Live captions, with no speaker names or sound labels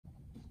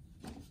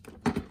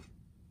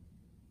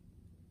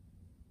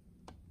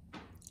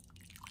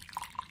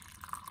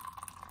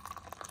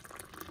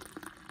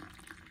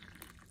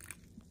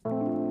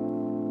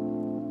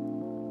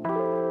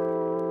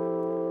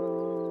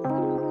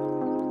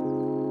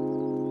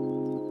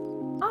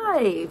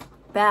Hi,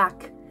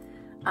 back.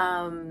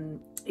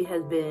 It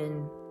has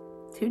been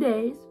 2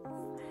 days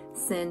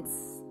since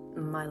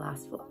my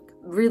last vlog.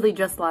 Really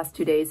just last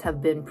 2 days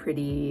have been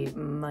pretty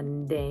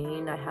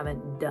mundane. I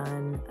haven't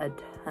done a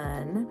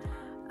ton.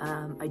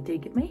 I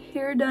did get my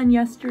hair done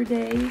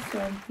yesterday, so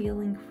I'm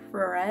feeling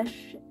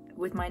fresh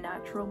with my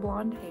natural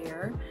blonde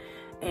hair.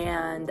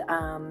 And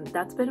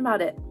that's been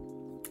about it.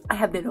 I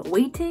have been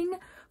waiting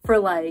for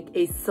like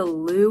a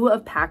slew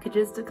of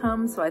packages to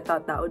come, so I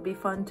thought that would be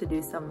fun to do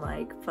some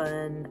like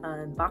fun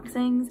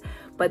unboxings,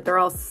 but they're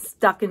all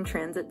stuck in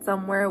transit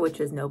somewhere, which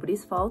is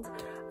nobody's fault.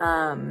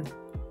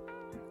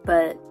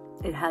 But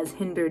it has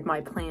hindered my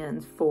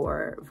plans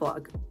for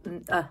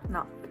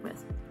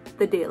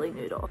the Daily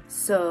Noodle.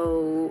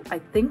 So I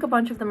think a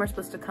bunch of them are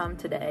supposed to come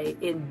today.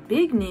 In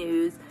big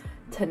news,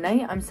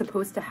 tonight I'm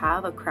supposed to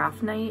have a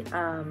craft night.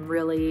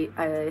 Really,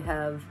 I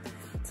have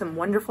some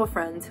wonderful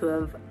friends who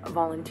have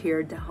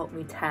volunteered to help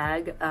me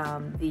tag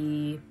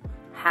the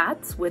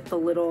hats with the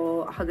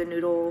little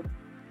Hug-a-Noodle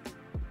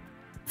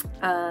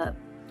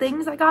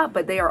things I got,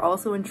 but they are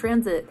also in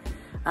transit.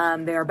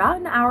 They're about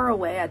an hour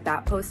away at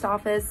that post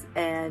office,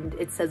 and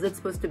it says it's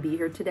supposed to be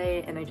here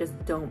today, and I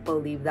just don't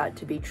believe that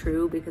to be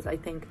true because I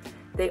think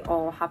they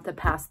all have to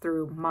pass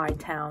through my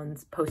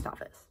town's post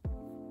office.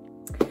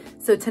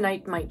 So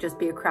tonight might just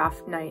be a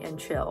craft night and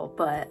chill,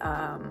 but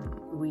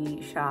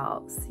we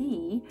shall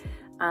see.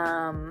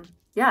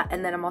 Yeah,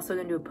 and then I'm also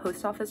gonna do a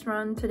post office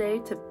run today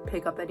to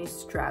pick up any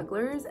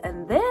stragglers,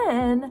 and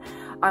then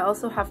I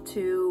also have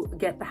to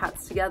get the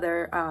hats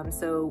together.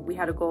 So we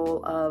had a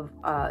goal of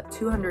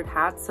 200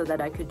 hats so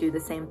that I could do the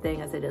same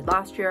thing as I did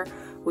last year,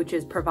 which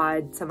is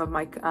provide some of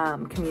my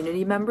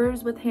community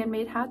members with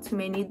handmade hats who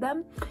may need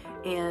them.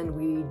 And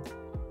we,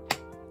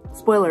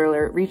 spoiler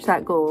alert, reached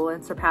that goal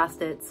and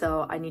surpassed it,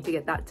 so I need to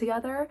get that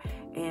together.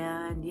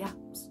 And yeah,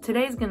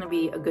 today's gonna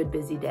be a good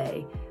busy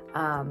day.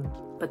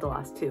 But the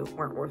last two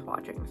weren't worth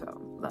watching, so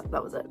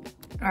that was it.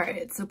 All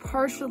right, so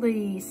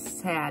partially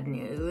sad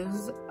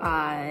news.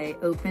 I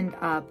opened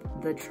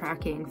up the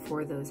tracking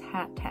for those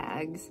hat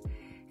tags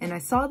and I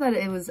saw that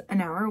it was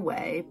an hour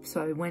away,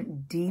 so I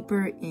went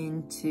deeper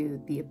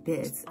into the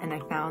abyss and I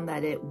found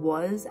that it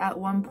was at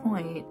one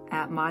point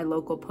at my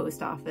local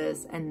post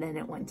office and then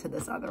it went to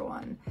this other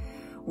one,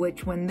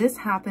 which when this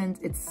happens,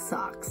 it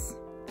sucks.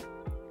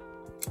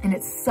 And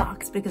it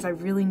sucks because I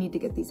really need to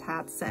get these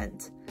hats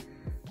sent.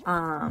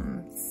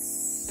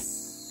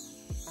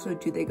 So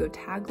do they go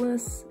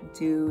tagless?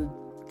 Do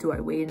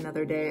I wait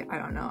another day? I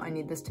don't know. I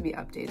need this to be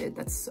updated.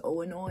 That's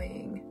so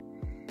annoying.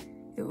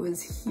 It was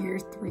here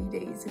 3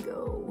 days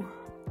ago.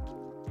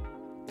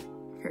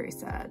 Very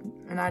sad.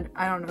 And I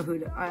don't know who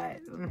to,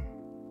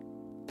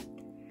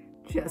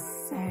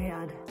 just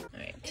sad. All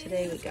right,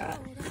 today we got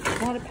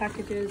a lot of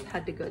packages,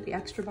 had to go to the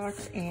extra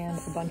box and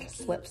a bunch of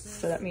slips.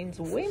 So that means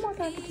way more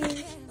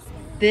packages.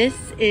 This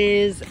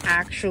is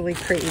actually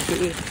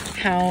crazy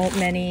how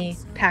many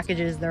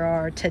packages there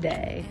are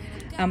today.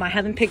 I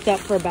haven't picked up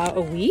for about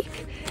a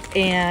week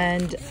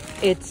and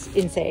it's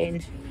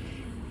insane.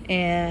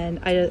 And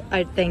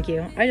I thank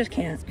you. I just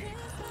can't.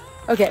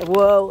 Okay,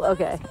 whoa,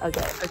 okay.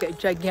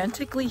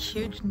 Gigantically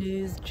huge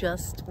news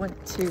just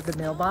went to the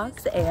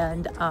mailbox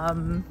and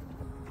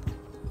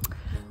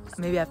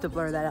maybe I have to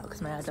blur that out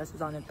because my address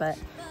is on it, but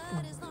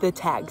the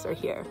tags are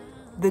here.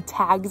 The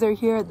tags are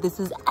here. This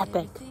is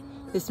epic.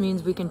 This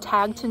means we can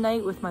tag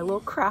tonight with my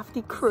little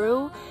crafty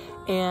crew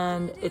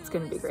and it's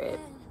gonna be great.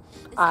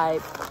 I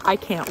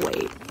can't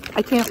wait.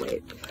 I can't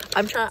wait.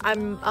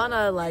 I'm on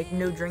a like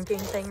no drinking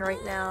thing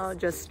right now,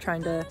 just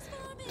trying to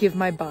give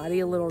my body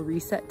a little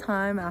reset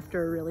time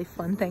after a really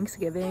fun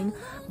Thanksgiving,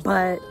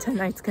 but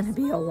tonight's gonna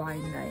be a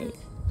wine night.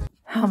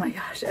 Oh my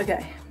gosh,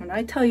 okay. When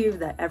I tell you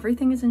that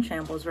everything is in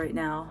shambles right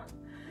now,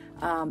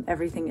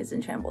 everything is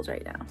in shambles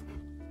right now.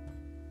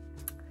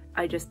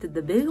 I just did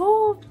the big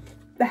old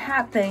the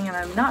hat thing and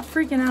I'm not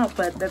freaking out,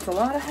 but that's a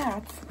lot of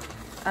hats.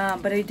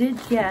 But I did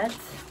get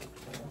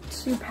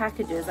 2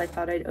 packages I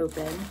thought I'd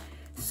open.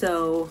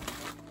 So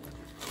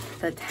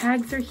the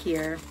tags are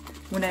here.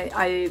 When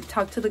I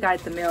talked to the guy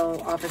at the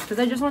mail office because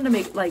I just wanted to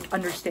make like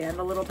understand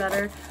a little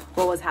better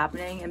what was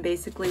happening, and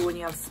basically when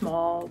you have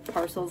small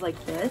parcels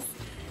like this,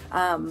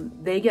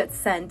 they get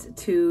sent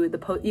to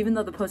the even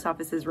though the post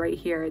office is right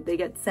here, they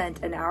get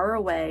sent an hour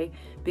away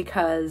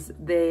because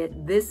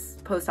this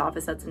post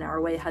office that's an hour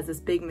away has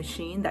this big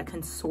machine that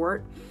can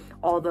sort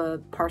all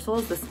the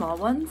parcels, the small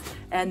ones,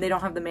 and they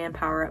don't have the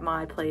manpower at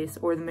my place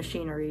or the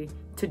machinery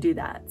to do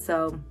that.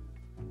 So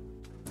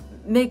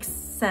makes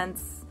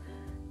sense.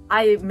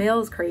 Mail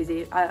is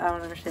crazy. I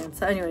don't understand.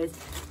 So anyways,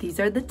 these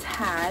are the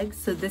tags.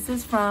 So this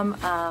is from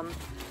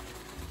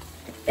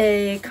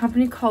a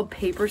company called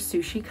Paper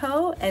Sushi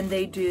Co. and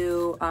they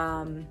do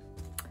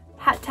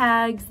hat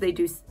tags, they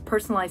do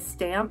personalized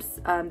stamps,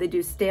 they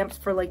do stamps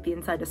for like the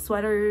inside of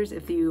sweaters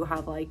if you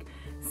have like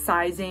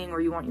sizing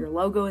or you want your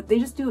logo. They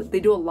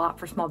do a lot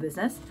for small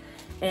business.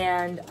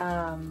 And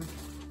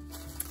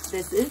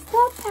this is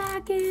the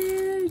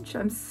package.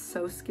 I'm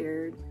so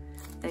scared.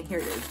 And here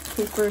it is,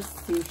 Paper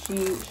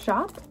Sushi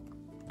Shop.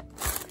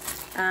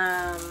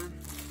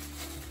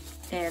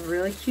 and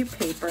really cute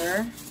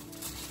paper.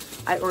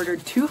 I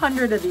ordered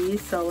 200 of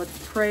these, so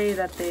let's pray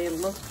that they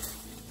look,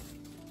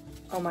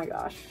 oh my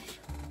gosh.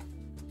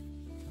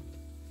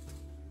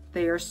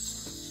 They are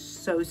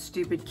so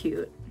stupid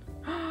cute.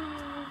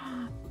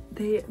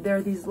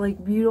 They're these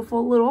like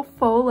beautiful little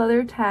faux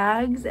leather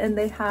tags, and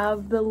they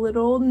have the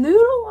little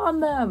noodle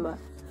on them.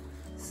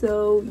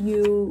 So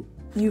you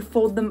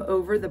fold them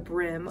over the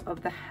brim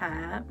of the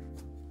hat.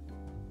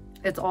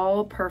 It's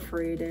all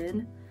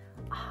perforated.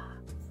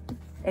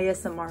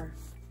 ASMR.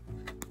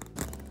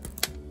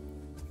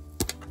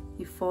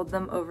 You fold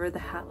them over the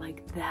hat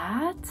like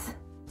that,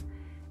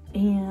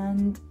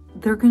 and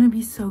they're gonna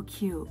be so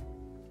cute.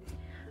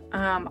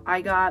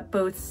 I got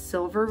both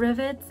silver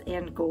rivets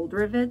and gold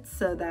rivets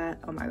so that,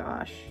 oh my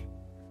gosh.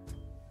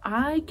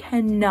 I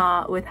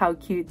cannot with how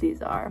cute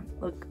these are.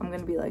 Look, I'm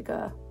gonna be like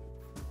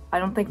I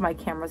don't think my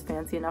camera's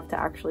fancy enough to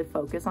actually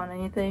focus on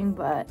anything,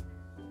 but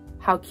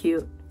how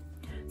cute.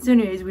 So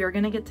anyways, we are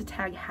gonna get to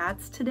tag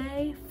hats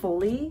today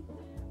fully,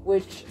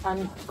 which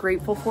I'm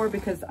grateful for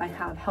because I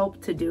have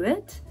help to do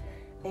it,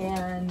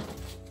 and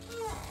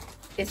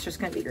it's just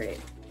gonna be great.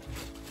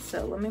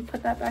 So let me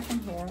put that back in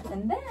here.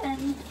 And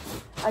then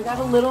I got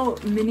a little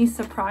mini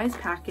surprise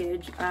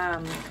package.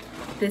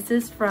 This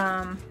is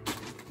from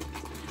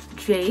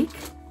Jake.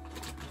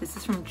 This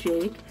is from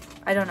Jake.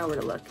 I don't know where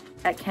to look.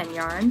 At Ken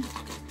Yarn.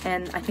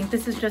 And I think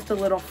this is just a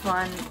little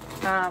fun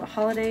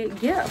holiday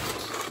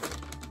gift.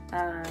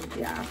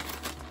 Yeah.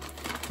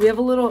 We have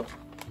a little,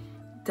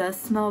 does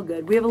smell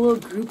good. We have a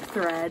little group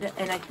thread,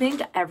 and I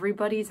think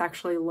everybody's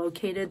actually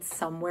located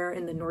somewhere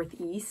in the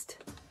Northeast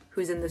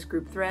who's in this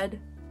group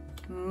thread.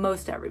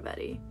 Most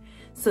everybody.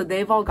 So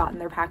they've all gotten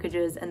their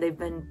packages, and they've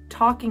been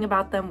talking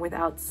about them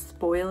without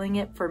spoiling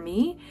it for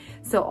me.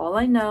 So all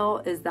I know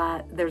is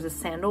that there's a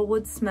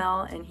sandalwood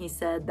smell, and he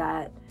said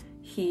that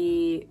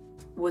he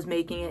was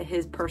making it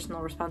his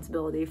personal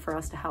responsibility for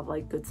us to have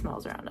like good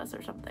smells around us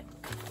or something.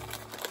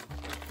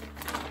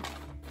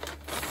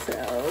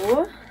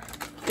 So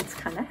it's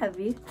kind of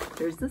heavy.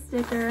 There's the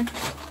sticker.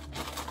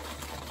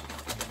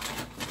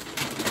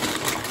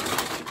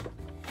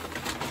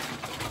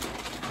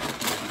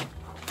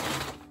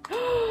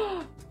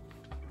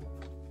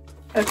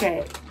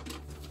 Okay,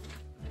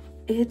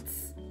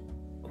 it's,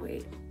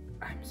 wait,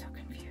 I'm so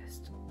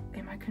confused.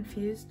 Am I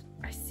confused?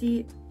 I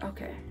see,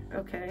 okay.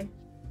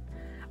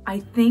 I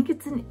think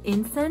it's an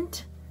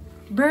incense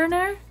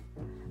burner,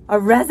 a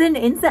resin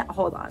incense,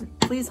 hold on,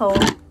 please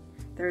hold.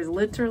 There's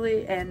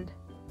literally, and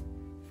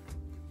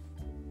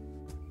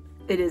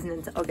it is an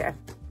incense, okay.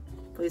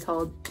 Please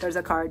hold, there's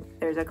a card.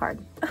 It's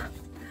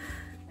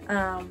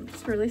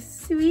a really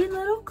sweet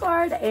little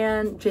card,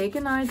 and Jake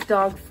and I's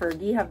dog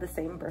Fergie have the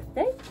same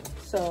birthday,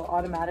 so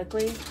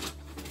automatically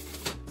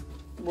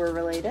we're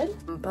related.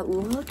 But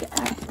look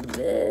at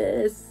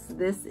this.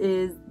 This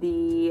is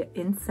the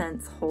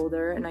incense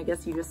holder, and I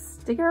guess you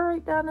just stick it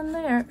right down in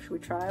there. Should we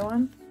try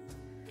one?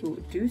 Ooh,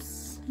 it do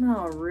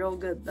smell real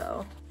good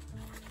though.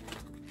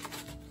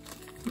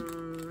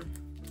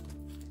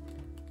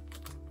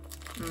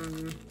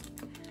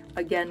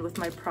 Again, with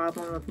my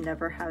problem of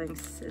never having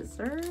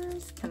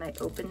scissors, can I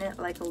open it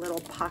like a little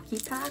Pocky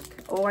pack?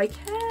 Oh, I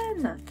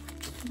can!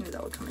 Maybe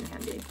that would come in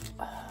handy.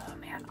 Oh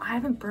man, I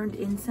haven't burned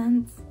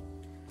incense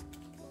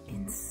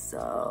in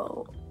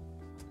so...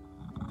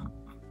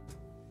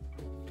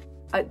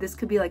 this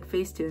could be like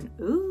Facetune.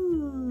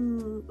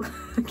 Ooh!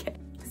 Okay.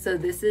 So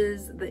this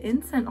is the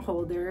incense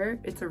holder.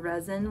 It's a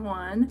resin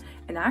one,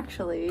 and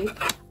actually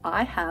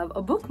I have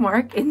a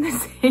bookmark in the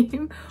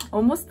same,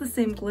 almost the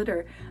same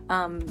glitter.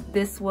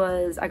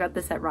 I got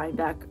this at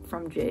Rhinebeck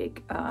from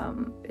Jake.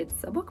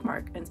 It's a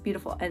bookmark and it's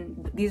beautiful,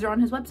 and these are on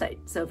his website.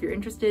 So if you're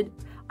interested,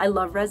 I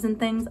love resin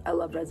things. I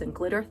love resin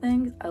glitter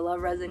things. I love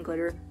resin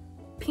glitter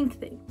pink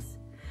things.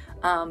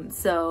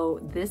 So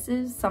this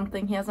is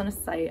something he has on his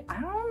site.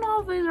 I don't know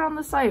if these are on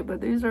the site,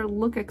 but these are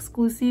look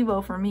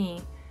exclusivo for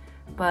me.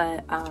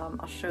 But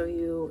I'll show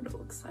you what it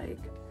looks like.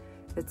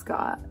 It's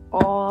got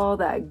all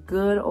that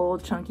good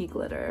old chunky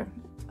glitter.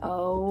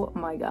 Oh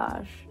my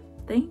gosh.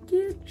 Thank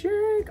you,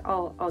 Jake.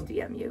 I'll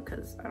DM you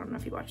because I don't know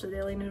if you watch the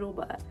Daily Noodle,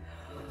 but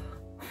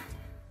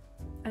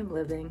I'm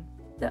living.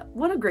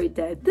 What a great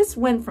day. This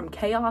went from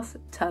chaos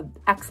to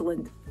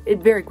excellent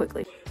very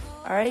quickly.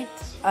 All right,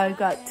 I've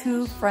got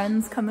two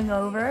friends coming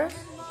over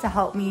to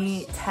help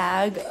me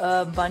tag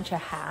a bunch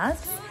of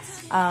hats.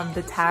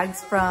 The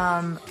tags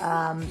from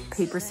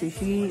Paper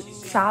Sushi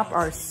Shop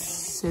are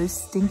so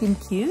stinking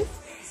cute,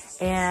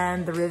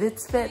 and the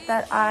rivets fit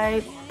that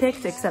I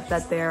picked, except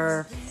that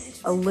they're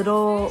a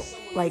little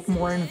like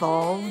more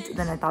involved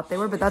than I thought they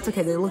were, but that's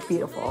okay, they look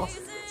beautiful.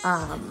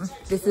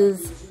 This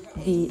is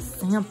the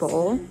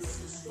sample.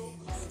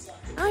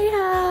 I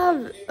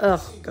have,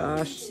 oh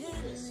gosh,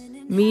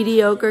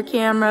 mediocre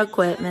camera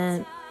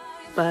equipment,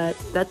 but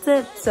that's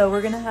it. So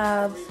we're gonna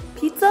have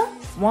pizza,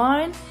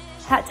 wine,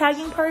 hat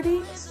tagging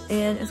party,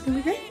 and it's gonna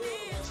be great.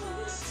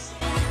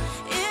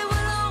 It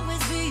will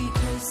always be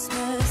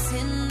Christmas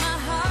in my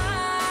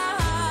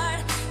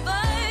heart,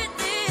 but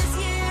this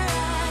year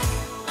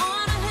I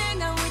wanna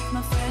hang out with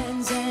my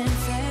friends and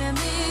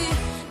family.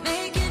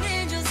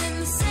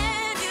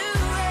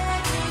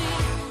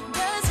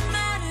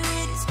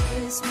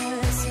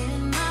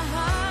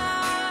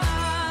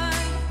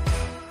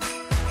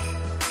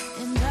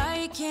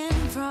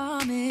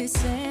 promise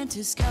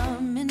Santa's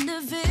coming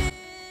to visit.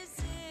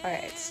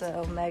 Alright,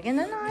 so Megan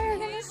and I are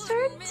gonna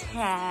start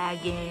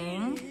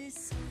tagging.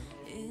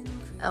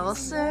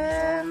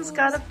 Ellison's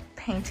got a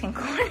painting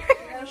corner.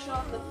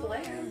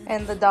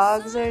 And the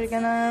dogs are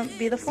gonna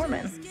be the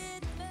foreman.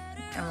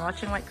 And we're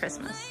watching White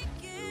Christmas.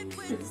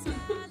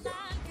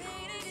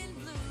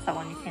 That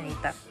one you can't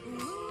eat that.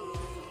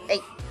 Hey.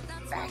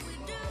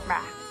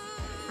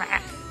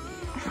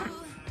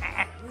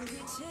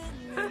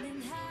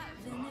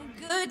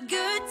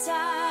 Good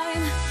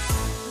time.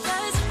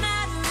 Doesn't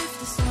matter if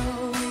the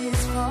snow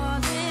is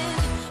falling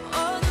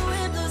or the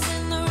wind blows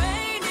and the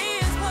rain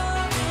is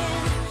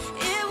pouring.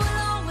 It will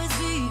always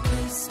be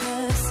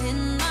Christmas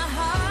in my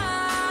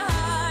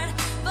heart.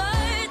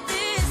 But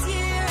this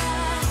year I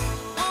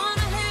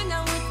wanna hang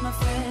out with my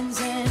friends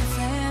and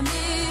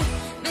family,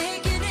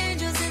 making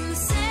angels in the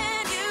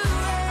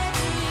sanctuary.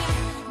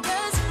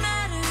 Doesn't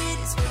matter, it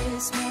is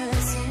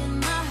Christmas in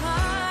my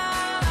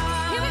heart.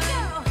 Here we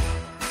go.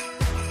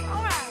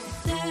 All right.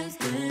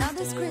 Now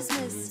this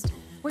Christmas,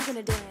 we're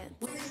gonna dance.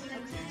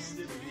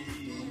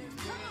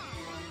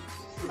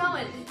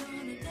 Going.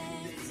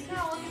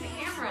 No, look at the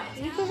camera.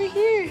 Look over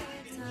here.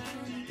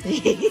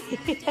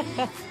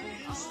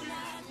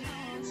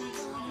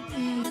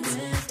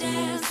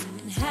 Dance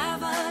and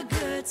have a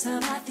good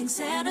time. I think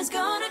Santa's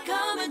gonna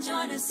come and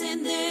join us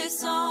in this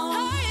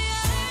song.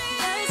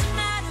 Doesn't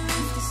matter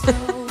if the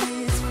snow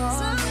is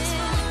falling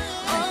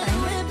or the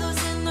wind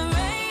blows and the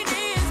rain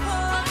is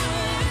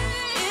pouring.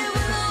 It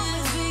will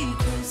always be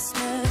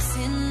Christmas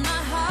in my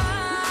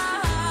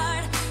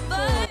heart.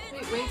 But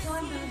Wait till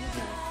I'm done with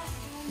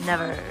that.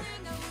 Never.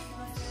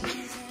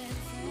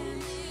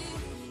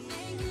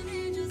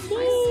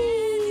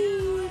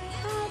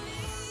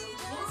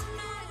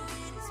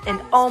 And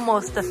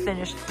almost a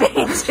finished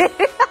painting.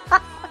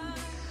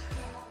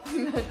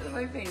 Imagine if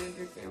I painted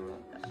your camera.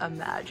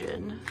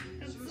 Imagine.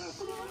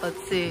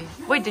 Let's see.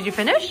 Wait, did you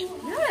finish? Yes,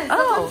 that's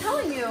Oh. what I'm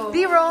telling you.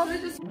 B-roll.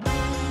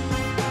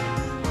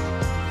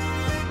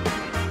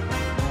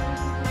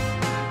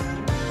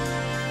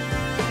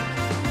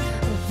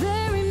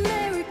 very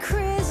Merry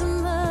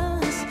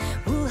Christmas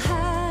we'll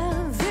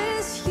have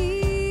this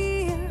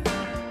year.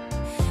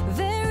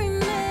 Very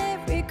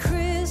Merry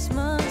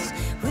Christmas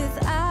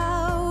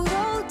without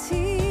all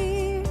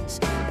tears.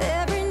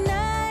 Every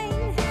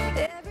night,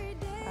 every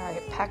day. All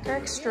right, Packer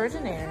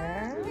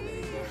extraordinaire.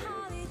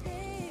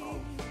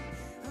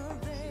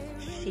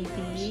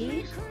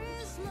 Phoebe.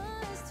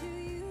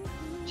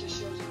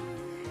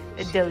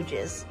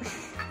 Doges.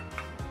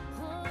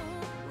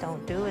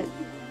 Don't do it.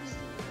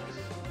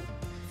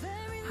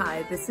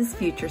 Hi, this is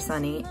Future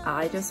Sunny.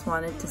 I just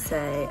wanted to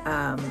say,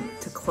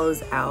 to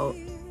close out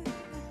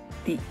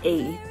the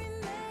 8th,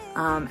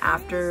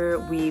 after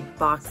we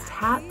boxed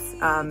hats,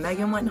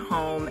 Megan went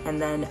home,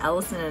 and then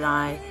Ellison and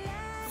I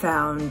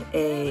found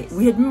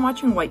we had been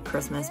watching White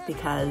Christmas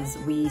because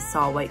we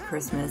saw White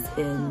Christmas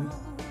in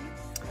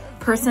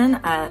person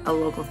at a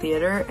local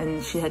theater,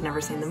 and she had never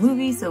seen the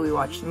movie, so we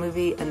watched the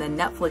movie, and then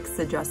Netflix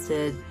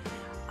suggested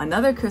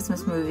another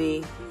Christmas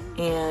movie,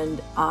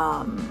 and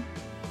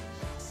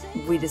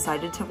we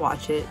decided to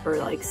watch it, or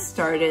like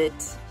start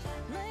it,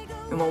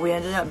 and what we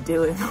ended up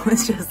doing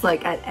was just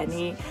like at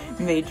any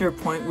major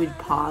point we'd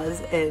pause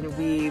and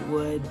we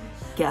would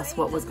guess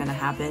what was gonna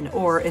happen,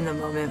 or in the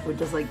moment would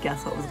just like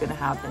guess what was gonna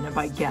happen. And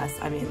by guess,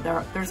 I mean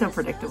they're so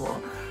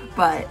predictable.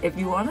 But if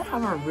you want to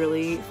have a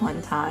really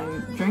fun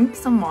time, drink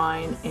some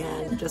wine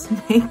and just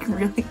make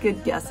really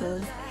good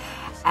guesses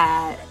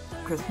at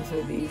Christmas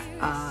movies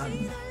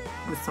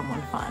with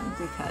someone fun,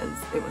 because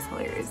it was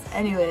hilarious.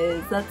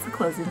 Anyways, that's the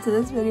closing to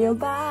this video.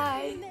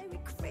 Bye!